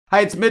Hi,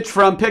 it's Mitch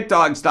from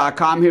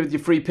Pickdawgz.com here with your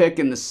free pick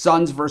in the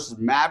Suns versus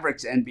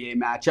Mavericks NBA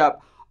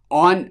matchup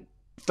on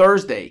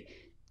Thursday,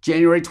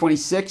 January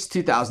 26,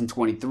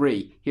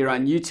 2023. Here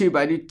on YouTube,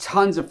 I do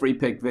tons of free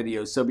pick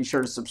videos, so be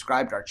sure to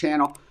subscribe to our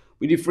channel.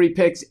 We do free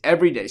picks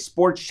every day,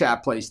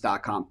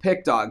 sportschatplace.com,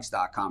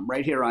 pickdawgz.com,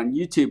 right here on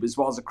YouTube, as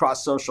well as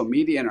across social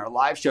media and our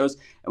live shows.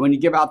 And when you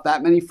give out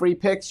that many free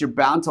picks, you're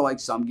bound to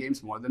like some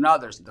games more than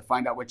others. And to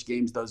find out which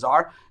games those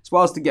are, as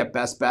well as to get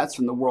best bets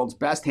from the world's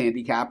best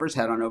handicappers,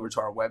 head on over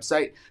to our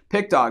website,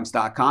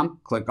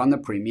 pickdawgz.com, click on the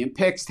Premium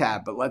Picks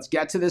tab. But let's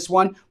get to this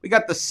one. We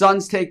got the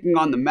Suns taking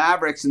on the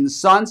Mavericks, and the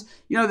Suns,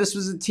 you know, this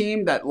was a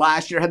team that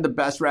last year had the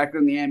best record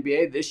in the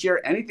NBA. This year,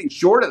 anything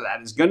short of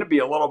that is going to be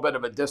a little bit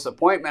of a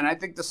disappointment. I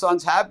think the Suns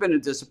have been a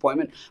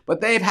disappointment,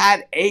 but they've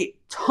had a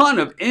ton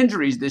of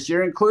injuries this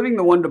year, including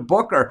the one to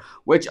Booker,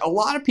 which a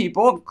lot of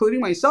people,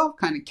 including myself,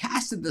 kind of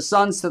casted the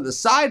Suns to the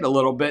side a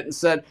little bit and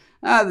said,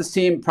 this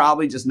team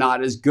probably just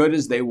not as good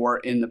as they were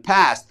in the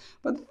past.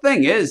 But the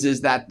thing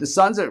is that the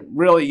Suns are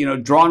really,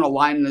 drawn a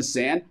line in the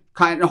sand,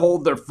 kind of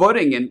hold their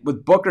footing, and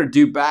with Booker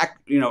due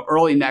back,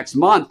 early next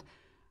month,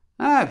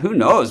 who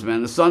knows,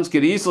 man? The Suns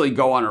could easily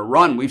go on a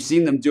run. We've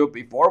seen them do it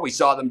before. We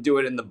saw them do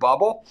it in the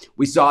bubble.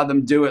 We saw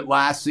them do it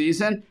last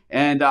season.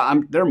 And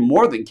they're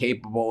more than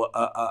capable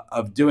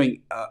of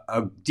doing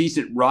a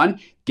decent run,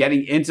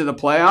 getting into the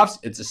playoffs.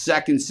 It's a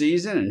second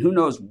season, and who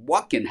knows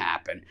what can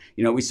happen.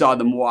 We saw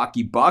the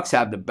Milwaukee Bucks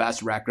have the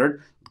best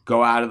record,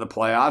 go out of the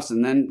playoffs,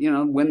 and then,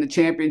 win the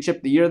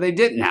championship the year they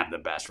didn't have the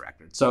best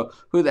record. So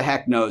who the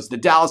heck knows? The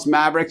Dallas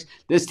Mavericks,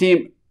 this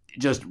team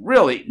just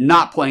really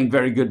not playing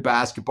very good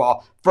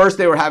basketball. First,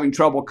 they were having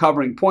trouble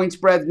covering point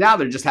spreads. Now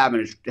they're just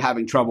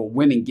having trouble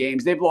winning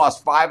games. They've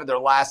lost 5 of their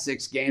last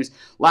 6 games.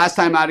 Last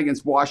time out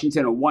against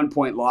Washington, a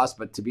 1-point loss.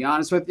 But to be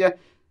honest with you,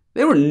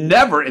 they were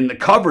never in the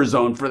cover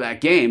zone for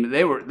that game.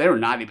 They were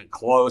not even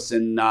close.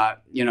 And,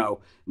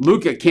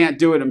 Luka can't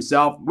do it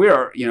himself. We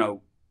are,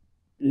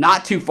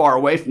 not too far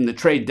away from the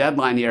trade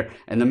deadline here,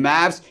 and the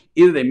Mavs,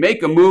 either they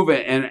make a move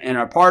and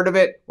are part of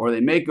it, or they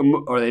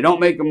don't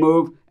make a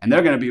move, and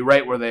they're going to be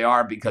right where they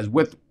are, because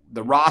with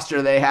the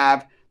roster they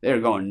have, they're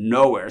going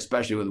nowhere,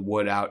 especially with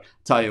Wood out.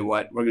 Tell you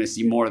what, we're going to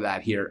see more of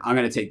that here. I'm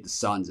going to take the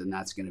Suns, and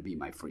that's going to be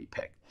my free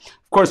pick.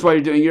 Of course, while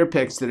you're doing your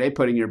picks today,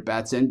 putting your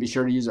bets in, be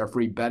sure to use our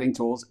free betting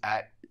tools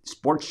at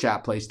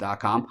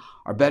sportschatplace.com.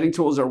 Our betting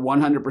tools are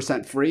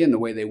 100% free in the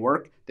way they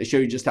work. They show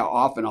you just how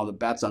often all the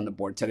bets on the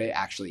board today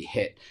actually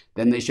hit.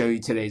 Then they show you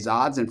today's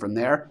odds, and from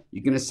there,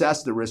 you can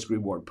assess the risk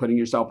reward, putting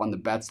yourself on the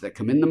bets that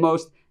come in the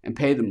most and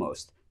pay the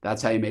most.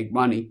 That's how you make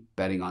money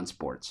betting on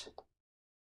sports.